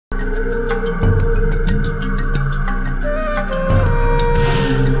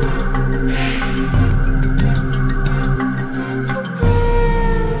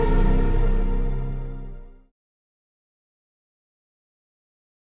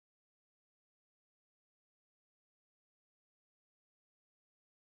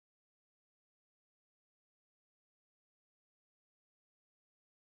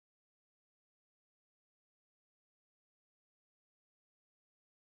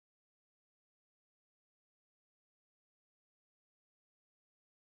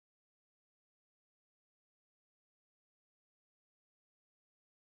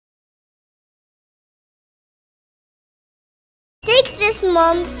this,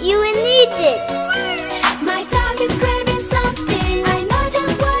 Mom. You will need it. My dog is craving something. I know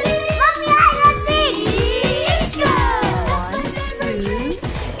just what it is. Mommy, I love tea.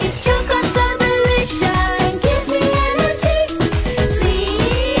 It's chocolate so delicious and gives me energy.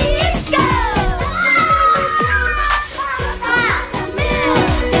 Twisco. Chocolate and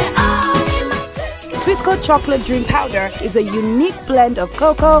milk, they're all in my Twisco. Twisco chocolate drink powder is a unique blend of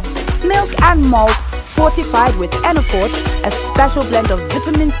cocoa, milk and malt fortified with Enofort, a special blend of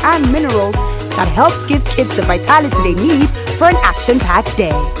vitamins and minerals that helps give kids the vitality they need for an action-packed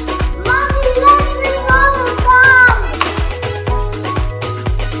day. Mommy, let me come.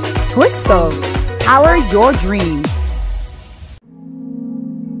 Twisco, power your dream.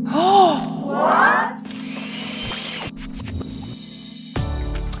 What?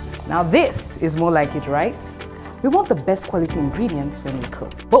 Now this is more like it, right? We want the best quality ingredients when we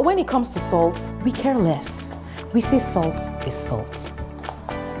cook. But when it comes to salt, we care less. We say salt is salt.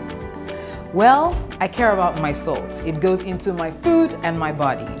 Well, I care about my salt. It goes into my food and my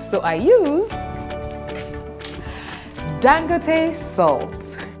body. So I use Dangote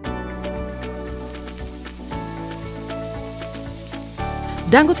salt.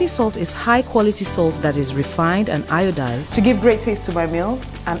 Dangote salt is high quality salt that is refined and iodized to give great taste to my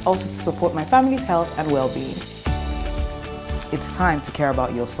meals and also to support my family's health and well-being. It's time to care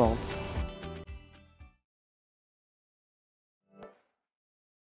about your salt.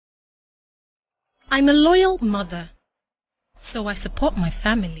 I'm a loyal mother, so I support my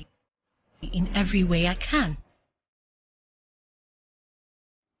family in every way I can.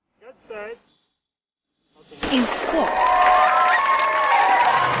 In sports,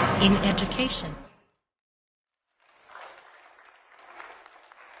 in education,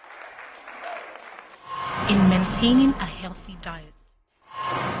 in maintaining a healthy diet,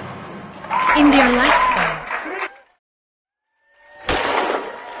 in their lifestyle.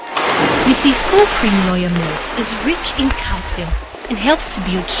 You see, full cream Loya milk is rich in calcium and helps to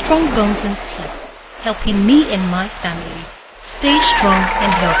build strong bones and teeth, helping me and my family stay strong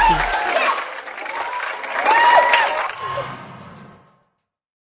and healthy.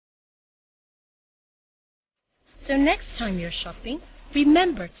 So next time you're shopping,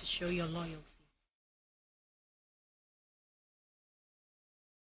 remember to show your loyalty.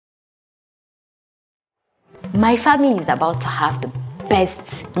 My family is about to have the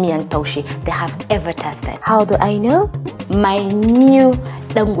best me and Toshi they have ever tasted. How do I know? My new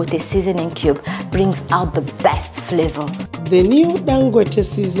Dangote seasoning cube brings out the best flavor. The new Dangote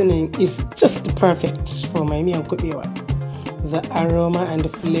seasoning is just perfect for my miyan kubewa. The aroma and the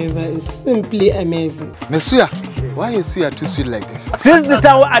flavor is simply amazing. Mesuya, why is suya too sweet like this? Since the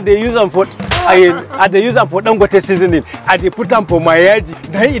time I use them for Dangote seasoning, I put them for my edge.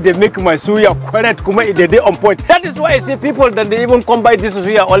 Then they make my suya correct, they on point. That is why I see people that they even come buy this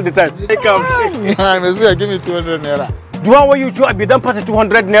suya all the time. Mesuya, give me 200 naira. Do I want you to be done past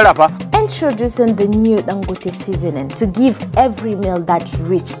 200 naira, pa? Introducing the new Dangote seasoning to give every meal that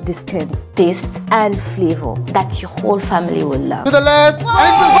rich, distinct taste and flavor that your whole family will love. To the left, and to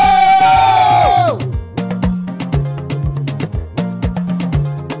the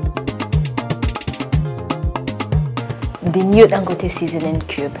The new Dangote seasoning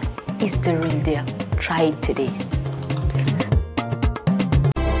cube is the real deal. Try it today.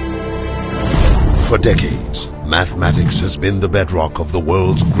 For decades, mathematics has been the bedrock of the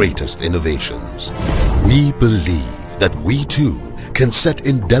world's greatest innovations. We believe that we too can set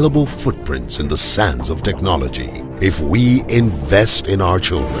indelible footprints in the sands of technology if we invest in our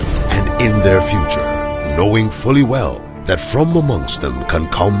children and in their future, knowing fully well that from amongst them can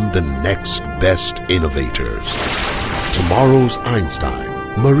come the next best innovators. Tomorrow's Einstein,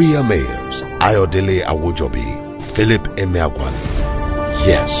 Maria Mayers, Ayodele Awojobi, Philip Emeagwali.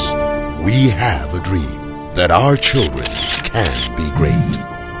 Yes, we have a dream that our children can be great.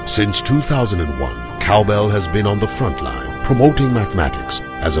 Since 2001, Cowbell has been on the front line promoting mathematics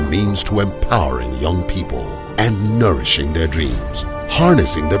as a means to empowering young people and nourishing their dreams,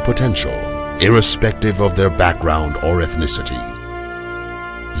 harnessing their potential, irrespective of their background or ethnicity.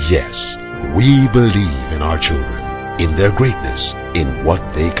 Yes, we believe in our children, in their greatness, in what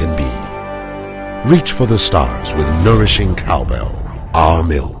they can be. Reach for the stars with nourishing Cowbell, our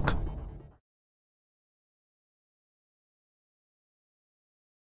milk.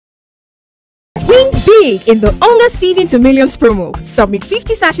 Win big in the Onga Season to Millions promo. Submit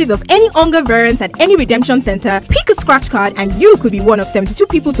 50 sachets of any Onga variants at any redemption center, pick a scratch card, and you could be one of 72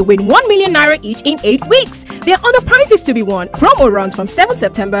 people to win 1 million naira each in 8 weeks. There are other prizes to be won. Promo runs from 7th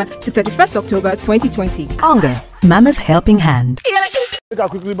September to 31st October 2020. Onga, Mama's helping hand. I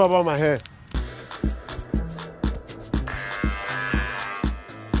quickly bob out my hair.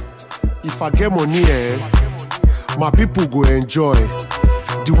 If I get money, my people go enjoy.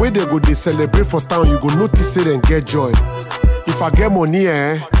 The way they go, they celebrate for town, you go notice it and get joy. If I get money,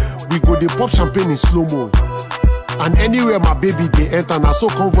 we go they pop champagne in slow-mo. And anywhere my baby they enter, na so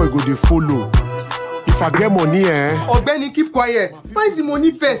convoy go they follow. If I get money, Oh, Benny, keep quiet. Find the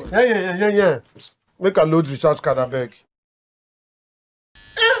money first. Yeah. Make a load recharge card, I beg.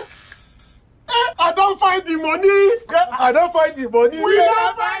 I don't find the money. I don't find the money. We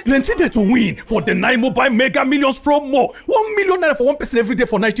don't find. Plenty there to win for the 9 Mobile Mega Millions promo. 1 million naira for one person every day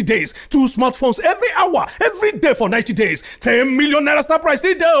for 90 days. 2 smartphones every hour, every day for 90 days. 10 million naira star price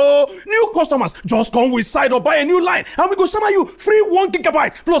today. New customers just come with side or buy a new line, and we go send you free 1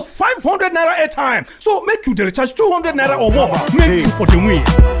 gigabyte plus 500 naira airtime. So make you the recharge 200 naira or more. Make you for the win.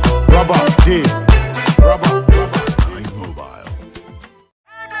 Rubber.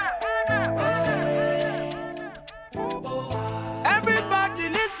 Everybody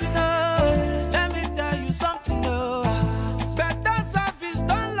listen up, let me tell you something. Better service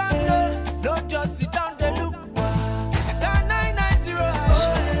don't land, no just sit down they look. Star 990 hash,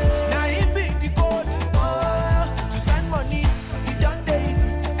 now him be the code. To send money, you done the easy.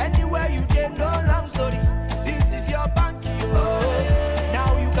 Anywhere you get no long story. This is your bank,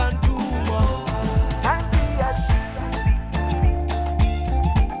 now you can do more.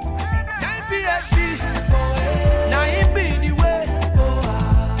 9 PSB, now him be the way.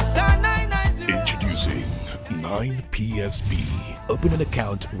 Star 990. Introducing 9PSB. Open an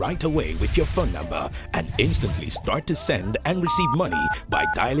account right away with your phone number and instantly start to send and receive money by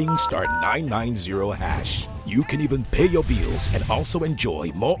dialing star 990 hash. You can even pay your bills and also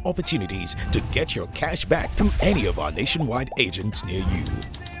enjoy more opportunities to get your cash back from any of our nationwide agents near you.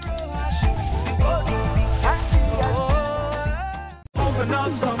 Open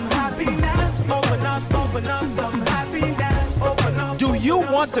up some happiness, open up some happiness, open up. Do you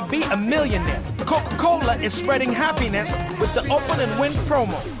want to be a millionaire? Coca-Cola is spreading happiness with the Open and Win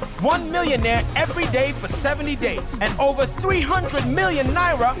promo. 1 millionaire every day for 70 days and over 300 million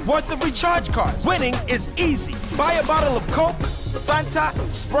naira worth of recharge cards. Winning is easy. Buy a bottle of Coke, Fanta,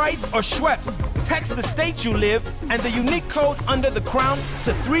 Sprite, or Schweppes. Text the state you live and the unique code under the crown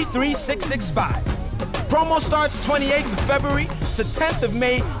to 33665. Promo starts 28th of February to 10th of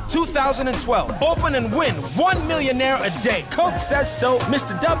May 2012. Open and win 1 millionaire a day. Coke says so,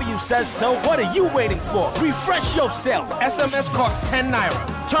 Mr. W says so. What are you waiting for? Refresh yourself. SMS costs 10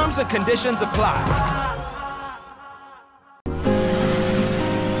 naira. Terms and conditions apply.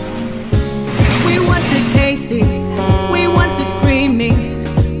 We want to taste it. We want to creamy.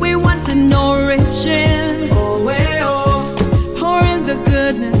 We want to nourishing. Oh, pour in the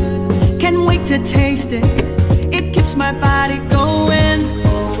goodness. Can't wait to taste it. It keeps my body going.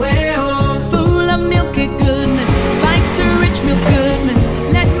 Oh, full of milky goodness, like to rich milk goodness.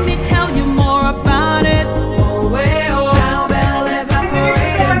 Let me tell you more about it. Cowbell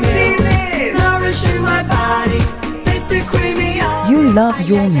evaporated milk, nourishing my body, tasty creamy. You love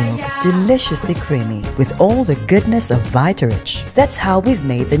your milk deliciously creamy with all the goodness of Vitarich. That's how we've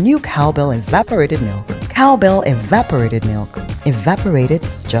made the new Cowbell Evaporated Milk. Cowbell Evaporated Milk. Evaporated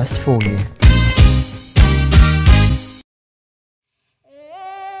just for you.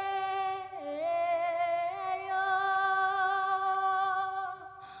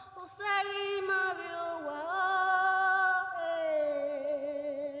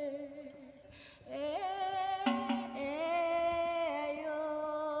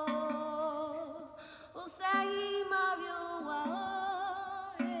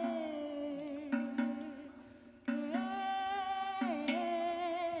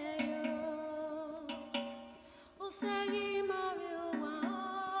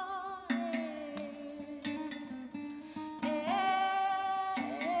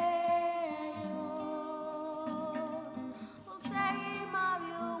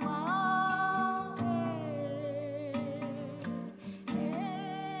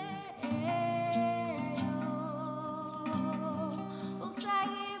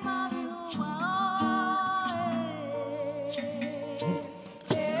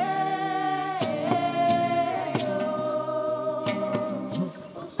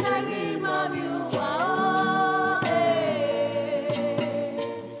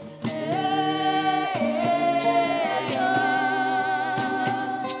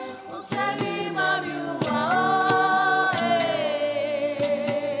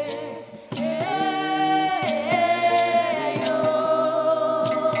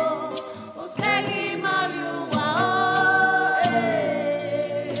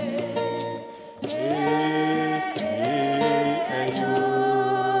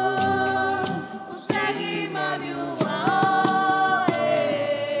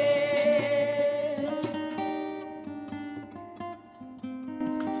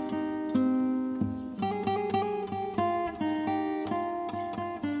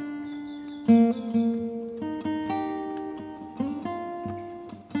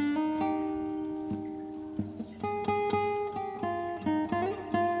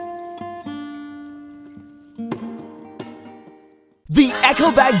 The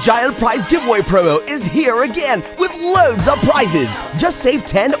EcoBank Giant Prize Giveaway promo is here again with loads of prizes. Just save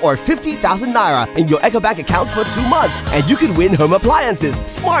 10 or 50,000 naira in your EcoBank account for 2 months and you can win home appliances,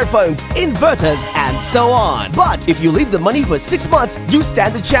 smartphones, inverters and so on. But if you leave the money for 6 months, you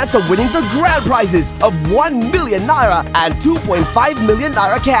stand a chance of winning the grand prizes of 1 million naira and 2.5 million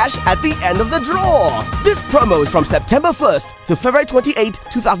naira cash at the end of the draw. This promo is from September 1st to February 28,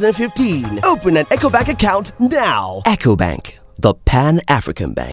 2015. Open an EcoBank account now. EcoBank, the Pan-African Bank.